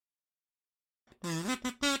A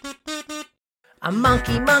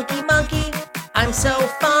monkey, monkey, monkey, I'm so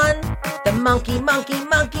fun. The monkey, monkey,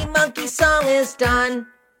 monkey, monkey song is done.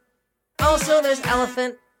 Also, there's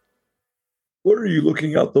elephant. What are you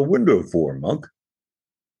looking out the window for, Monk?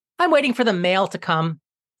 I'm waiting for the mail to come.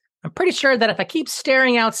 I'm pretty sure that if I keep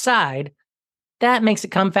staring outside, that makes it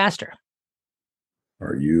come faster.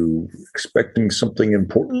 Are you expecting something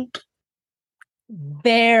important?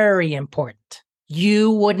 Very important.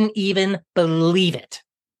 You wouldn't even believe it.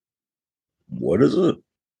 What is it?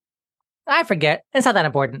 I forget. It's not that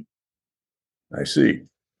important. I see.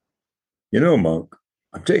 You know, Monk,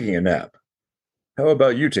 I'm taking a nap. How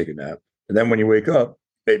about you take a nap? And then when you wake up,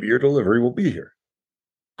 maybe your delivery will be here.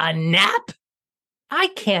 A nap? I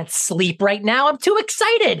can't sleep right now. I'm too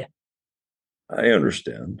excited. I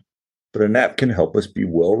understand. But a nap can help us be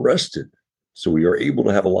well rested, so we are able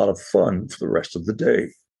to have a lot of fun for the rest of the day.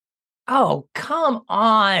 Oh, come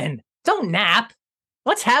on. Don't nap.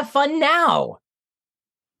 Let's have fun now.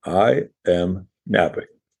 I am napping.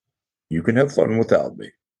 You can have fun without me.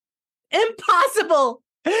 Impossible.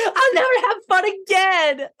 I'll never have fun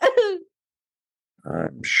again.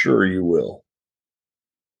 I'm sure you will.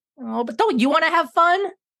 Oh, but don't you want to have fun?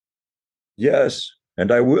 Yes,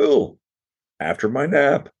 and I will. After my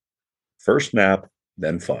nap. First nap,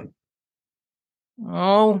 then fun.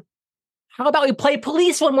 Oh, how about we play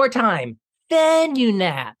police one more time? Then you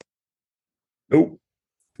nap. Nope.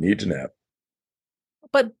 Need to nap.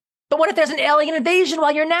 But what if there's an alien invasion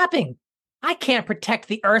while you're napping? I can't protect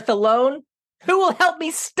the Earth alone. Who will help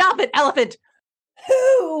me stop it, Elephant?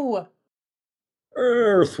 Who?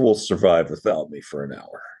 Earth will survive without me for an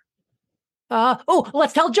hour.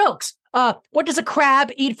 Let's tell jokes. What does a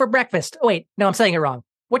crab eat for breakfast? Oh, wait, no, I'm saying it wrong.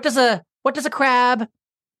 What does a crab,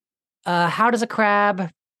 how does a crab,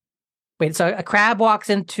 wait, so a crab walks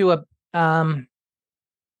into a,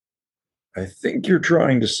 I think you're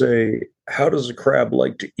trying to say, how does a crab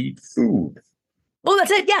like to eat food? Oh,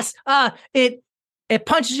 that's it, yes. It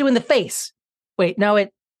punches you in the face. Wait, no,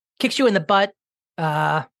 it kicks you in the butt.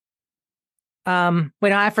 Wait, no,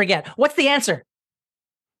 I forget. What's the answer?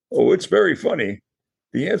 Oh, it's very funny.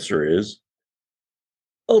 The answer is,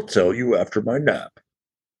 I'll tell you after my nap.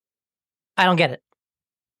 I don't get it.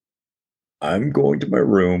 I'm going to my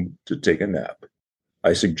room to take a nap.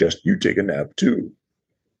 I suggest you take a nap too.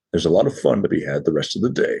 There's a lot of fun to be had the rest of the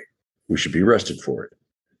day. We should be rested for it.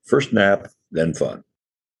 First nap, then fun.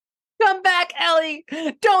 Come back, Ellie.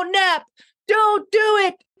 Don't nap. Don't do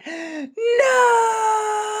it. No.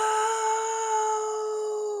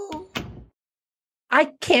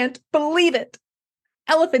 I can't believe it.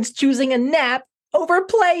 Elephant's choosing a nap over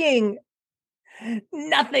playing.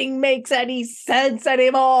 Nothing makes any sense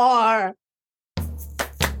anymore.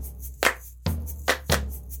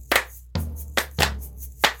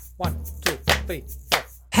 One, two, three, four.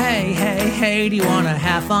 Hey, hey, hey, do you want to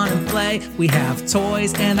have fun and play? We have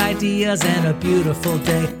toys and ideas and a beautiful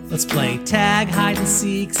day. Let's play tag, hide and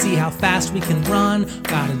seek, see how fast we can run.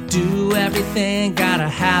 Gotta do everything, gotta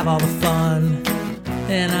have all the fun.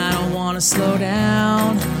 And I don't want to slow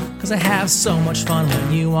down, cause I have so much fun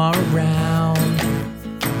when you are around.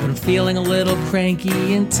 But I'm feeling a little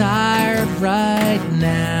cranky and tired right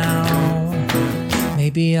now.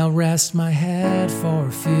 Maybe I'll rest my head for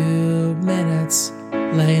a few minutes.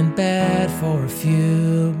 Lay in bed for a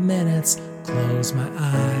few minutes. Close my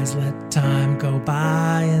eyes, let time go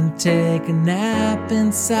by, and take a nap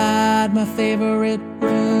inside my favorite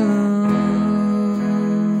room.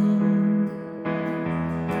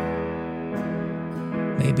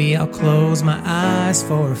 Maybe I'll close my eyes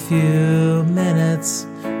for a few minutes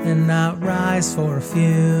and not rise for a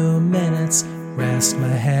few minutes. Rest my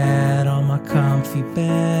head on my comfy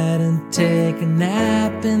bed and take a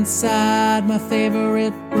nap inside my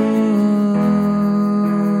favorite room.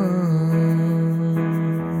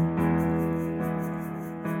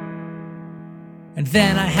 And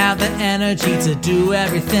then I have the energy to do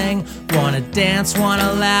everything. Wanna dance,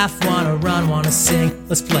 wanna laugh, wanna run, wanna sing.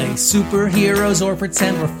 Let's play superheroes or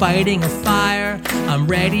pretend we're fighting a fire. I'm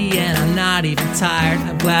ready and I'm not even tired.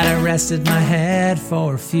 I'm glad I rested my head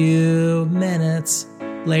for a few minutes.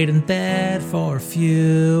 Laid in bed for a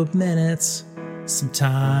few minutes.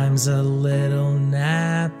 Sometimes a little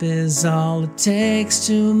nap is all it takes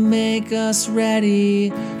to make us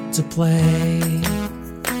ready to play.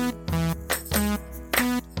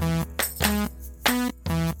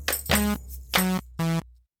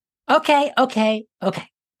 Okay.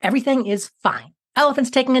 Everything is fine. Elephant's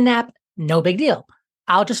taking a nap, no big deal.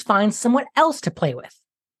 I'll just find someone else to play with.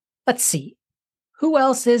 Let's see. Who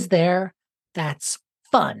else is there that's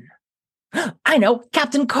fun? I know,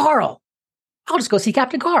 Captain Carl. I'll just go see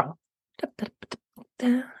Captain Carl.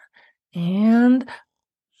 And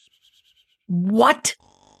what?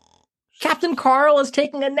 Captain Carl is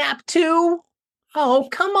taking a nap too? Oh,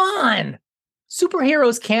 come on.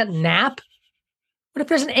 Superheroes can't nap. What if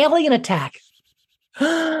there's an alien attack?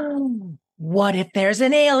 What if there's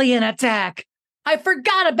an alien attack? I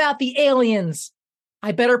forgot about the aliens.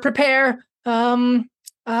 I better prepare. I'll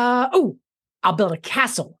build a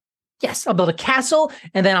castle. Yes, I'll build a castle,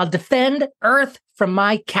 and then I'll defend Earth from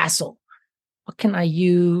my castle. What can I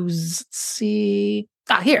use? Let's see.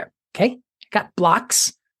 Here. Okay. Got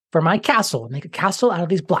blocks for my castle. Make a castle out of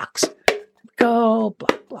these blocks. Go.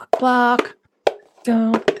 Block, block, block.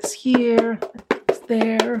 Go. Put this here. Put this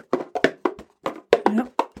there.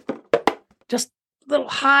 Yep. Just a little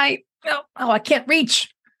high. No. Oh, I can't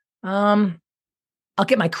reach. I'll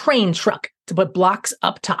get my crane truck to put blocks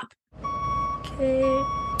up top. Okay.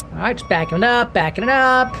 All right, just backing it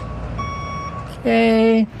up.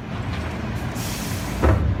 Okay.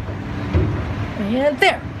 And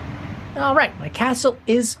there. All right, my castle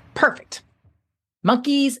is perfect.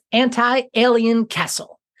 Monkey's anti-alien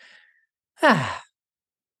castle.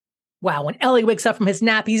 Wow, when Ellie wakes up from his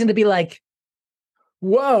nap, he's going to be like,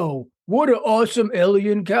 "Wow, what an awesome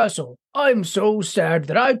alien castle. I'm so sad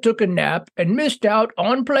that I took a nap and missed out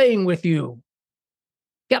on playing with you."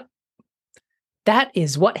 Yep, that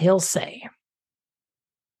is what he'll say.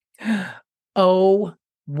 Oh,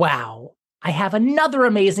 wow. I have another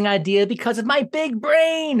amazing idea because of my big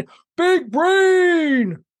brain. Big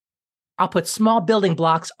brain! I'll put small building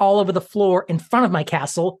blocks all over the floor in front of my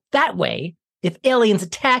castle. That way, if aliens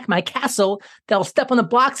attack my castle, they'll step on the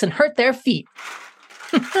blocks and hurt their feet.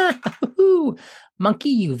 Monkey,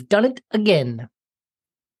 you've done it again.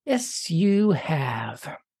 Yes, you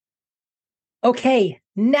have. Okay,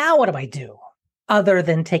 now what do I do? Other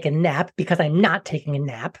than take a nap, because I'm not taking a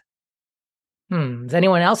nap. Is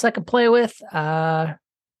anyone else I could play with? Well,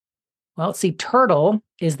 let's see. Turtle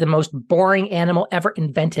is the most boring animal ever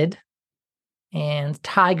invented. And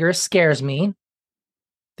tiger scares me.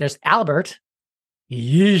 There's Albert.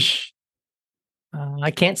 Yeesh. I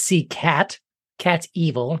can't see cat. Cat's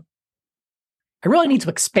evil. I really need to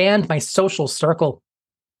expand my social circle.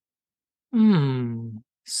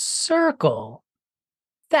 Circle.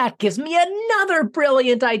 That gives me another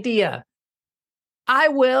brilliant idea. I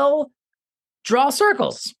will draw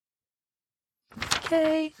circles.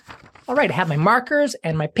 Okay. All right, I have my markers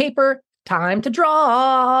and my paper. Time to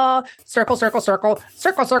draw. Circle, circle, circle,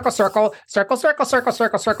 circle, circle, circle, circle, circle, circle,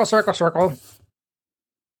 circle, circle, circle, circle.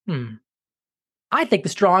 I think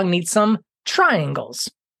this drawing needs some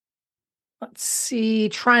triangles. Let's see.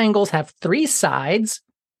 Triangles have 3 sides.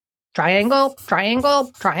 Triangle,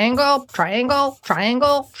 triangle, triangle, triangle,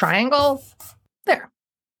 triangle, triangle. There.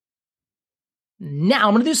 Now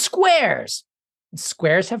I'm going to do squares.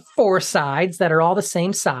 Squares have 4 sides that are all the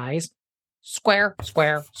same size. Square,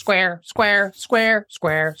 square, square, square, square,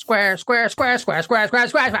 square, square, square, square, square, square, square, square,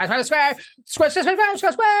 square, square, square, square, square,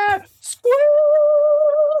 square, square.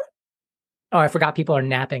 Oh, I forgot people are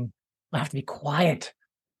napping. I have to be quiet.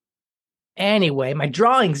 Anyway, my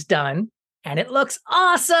drawing's done, and it looks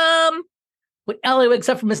awesome. When Ellie wakes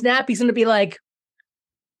up from his nap, he'll be like,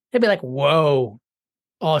 "Whoa,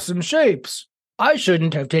 awesome shapes. I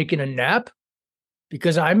shouldn't have taken a nap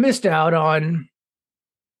because I missed out on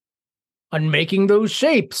making those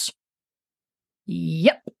shapes."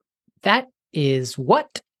 Yep, that is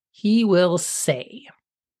what he will say.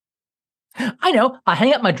 I know, I'll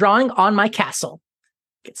hang up my drawing on my castle.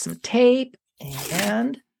 Get some tape,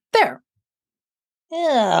 and there.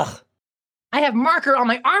 Ugh. I have marker on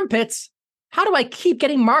my armpits. How do I keep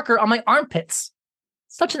getting marker on my armpits?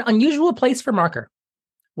 Such an unusual place for marker.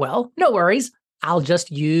 Well, no worries. I'll just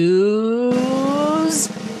use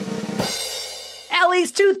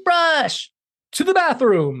Ellie's toothbrush. To the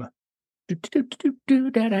bathroom.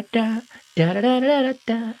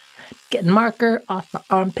 Getting marker off my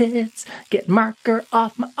armpits. Getting marker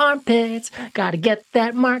off my armpits. Gotta get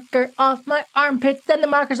that marker off my armpits. Then the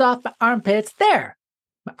marker's off my armpits. There.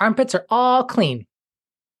 My armpits are all clean.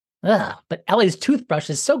 Ugh, but Ellie's toothbrush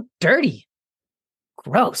is so dirty.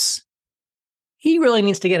 Gross. He really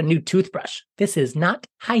needs to get a new toothbrush. This is not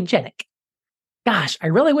hygienic. Gosh, I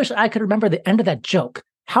really wish I could remember the end of that joke.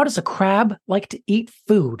 How does a crab like to eat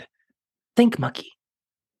food? Think, Monkey.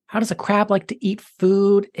 How does a crab like to eat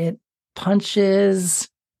food? It punches.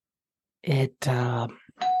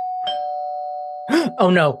 Oh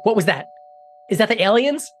no, what was that? Is that the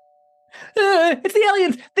aliens? It's the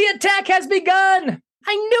aliens! The attack has begun!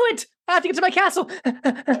 I knew it! I have to get to my castle! Ow!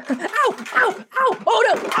 Ow! Ow! Oh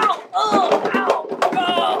no! Ow! Oh! Ow!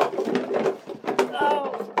 Oh!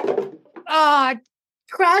 Oh! Ah!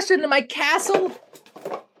 crashed into my castle,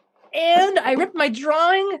 and I ripped my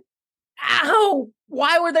drawing. Ow!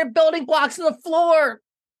 Why were there building blocks on the floor?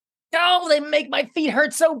 Oh, they make my feet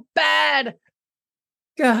hurt so bad.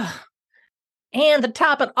 Ugh. And to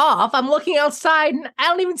top it off, I'm looking outside and I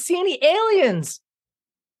don't even see any aliens.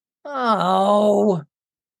 Oh,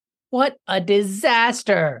 what a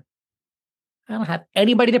disaster. I don't have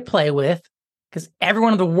anybody to play with because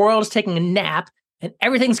everyone in the world is taking a nap and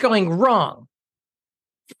everything's going wrong.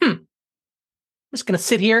 I'm just going to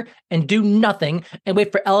sit here and do nothing and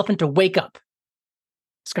wait for Elephant to wake up.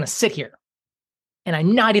 Just going to sit here. And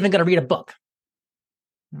I'm not even going to read a book.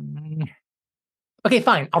 Okay,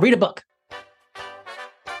 fine. I'll read a book.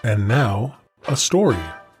 And now, a story.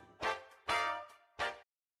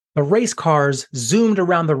 The race cars zoomed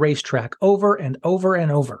around the racetrack over and over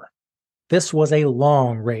and over. This was a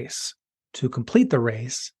long race. To complete the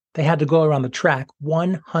race, they had to go around the track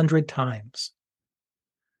 100 times.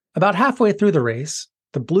 About halfway through the race,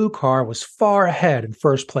 the blue car was far ahead in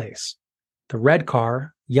first place. The red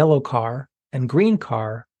car, yellow car, and green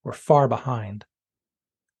car were far behind.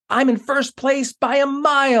 "I'm in first place by a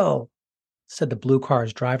mile," said the blue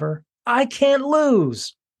car's driver. "I can't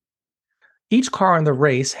lose." Each car in the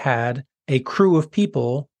race had a crew of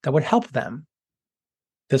people that would help them.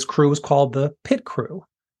 This crew was called the pit crew,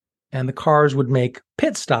 and the cars would make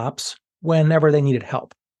pit stops whenever they needed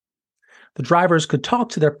help. The drivers could talk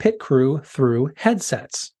to their pit crew through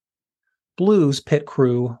headsets. Blue's pit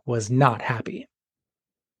crew was not happy.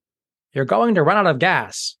 "You're going to run out of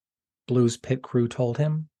gas," Blue's pit crew told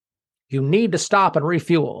him. "You need to stop and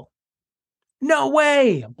refuel." "No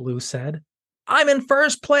way," Blue said. "I'm in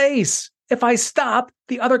first place. If I stop,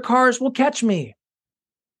 the other cars will catch me."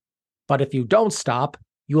 "But if you don't stop,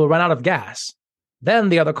 you will run out of gas. Then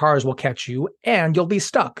the other cars will catch you and you'll be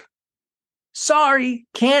stuck." "Sorry,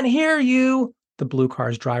 can't hear you," the blue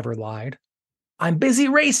car's driver lied. "I'm busy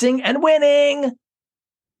racing and winning."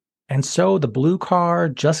 And so the blue car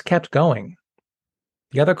just kept going.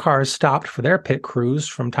 The other cars stopped for their pit crews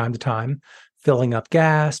from time to time, filling up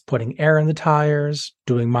gas, putting air in the tires,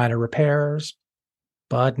 doing minor repairs.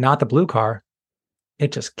 But not the blue car.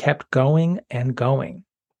 It just kept going and going.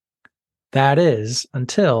 That is,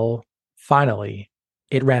 until, finally,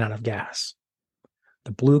 it ran out of gas.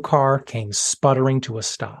 The blue car came sputtering to a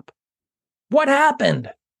stop. "What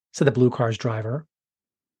happened?" said the blue car's driver.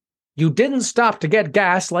 "You didn't stop to get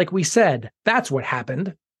gas like we said. That's what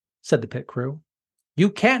happened," said the pit crew. "You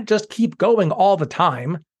can't just keep going all the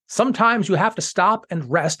time. Sometimes you have to stop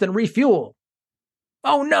and rest and refuel."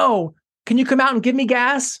 "Oh no! Can you come out and give me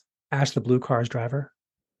gas?" asked the blue car's driver.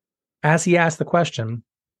 As he asked the question,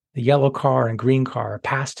 the yellow car and green car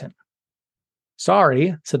passed him.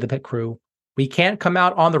 "Sorry," said the pit crew. "We can't come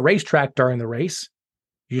out on the racetrack during the race.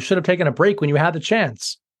 You should have taken a break when you had the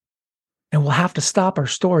chance." "And we'll have to stop our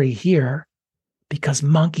story here because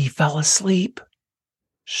Monkey fell asleep."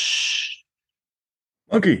 "Shh."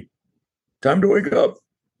 Monkey, time to wake up.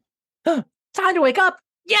 Time to wake up.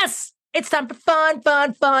 Yes, it's time for fun,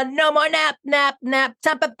 fun, fun. No more nap, nap, nap.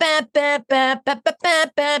 Time for bam, bam, bam, bam, bam,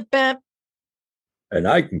 bam, bam, bam. And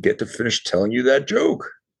I can get to finish telling you that joke.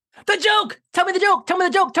 The joke! Tell me the joke! Tell me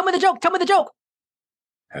the joke! Tell me the joke! Tell me the joke!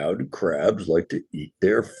 How do crabs like to eat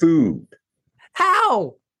their food?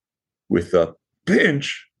 How? With a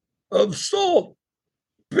pinch of salt.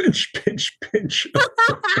 Pinch, pinch, pinch.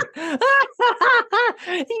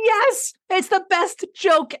 Yes! It's the best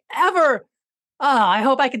joke ever! I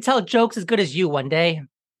hope I can tell jokes as good as you one day.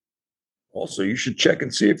 Also, you should check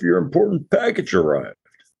and see if your important package arrived.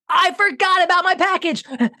 I forgot about my package!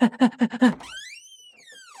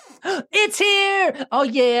 It's here! Oh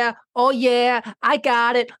yeah, oh yeah, I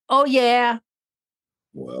got it, oh yeah.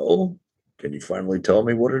 Well, can you finally tell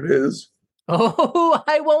me what it is? Oh,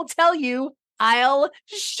 I won't tell you. I'll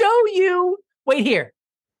show you. Wait here.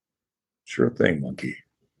 Sure thing, Monkey.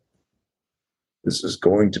 This is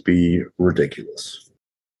going to be ridiculous.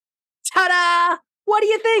 Ta-da! What do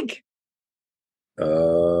you think?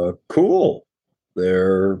 Cool.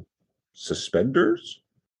 They're suspenders?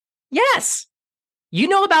 Yes! You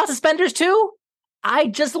know about suspenders too? I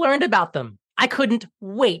just learned about them. I couldn't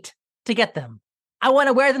wait to get them. I want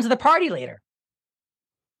to wear them to the party later.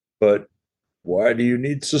 But why do you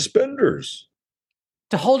need suspenders?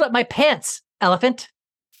 To hold up my pants, Elephant.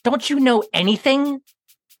 Don't you know anything?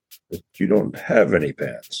 But you don't have any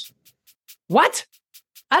pants. What?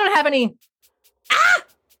 I don't have any... Ah!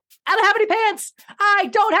 I don't have any pants! I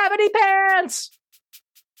don't have any pants!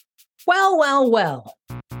 Well, well, well.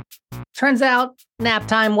 Turns out nap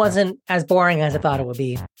time wasn't as boring as I thought it would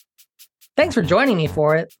be. Thanks for joining me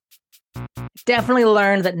for it. Definitely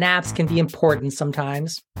learned that naps can be important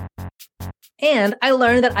sometimes. And I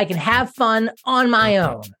learned that I can have fun on my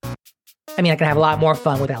own. I mean, I can have a lot more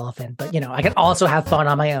fun with Elephant, but I can also have fun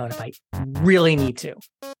on my own if I really need to.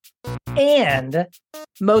 And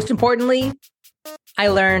most importantly, I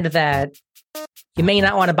learned that you may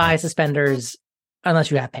not want to buy suspenders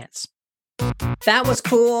unless you have pants. That was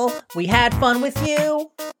cool. We had fun with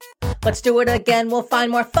you. Let's do it again. We'll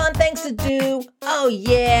find more fun things to do. Oh,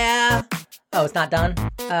 yeah. Oh, it's not done?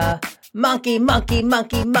 Monkey, monkey,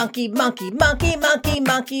 monkey, monkey, monkey, monkey, monkey,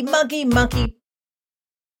 monkey, monkey, monkey.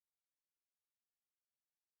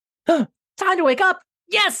 Time to wake up.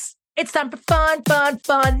 Yes! It's time for fun, fun,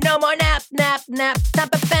 fun. No more nap, nap, nap. Nap,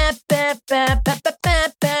 bap, bap, bap, bap, bap,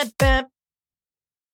 bap, bap, bap.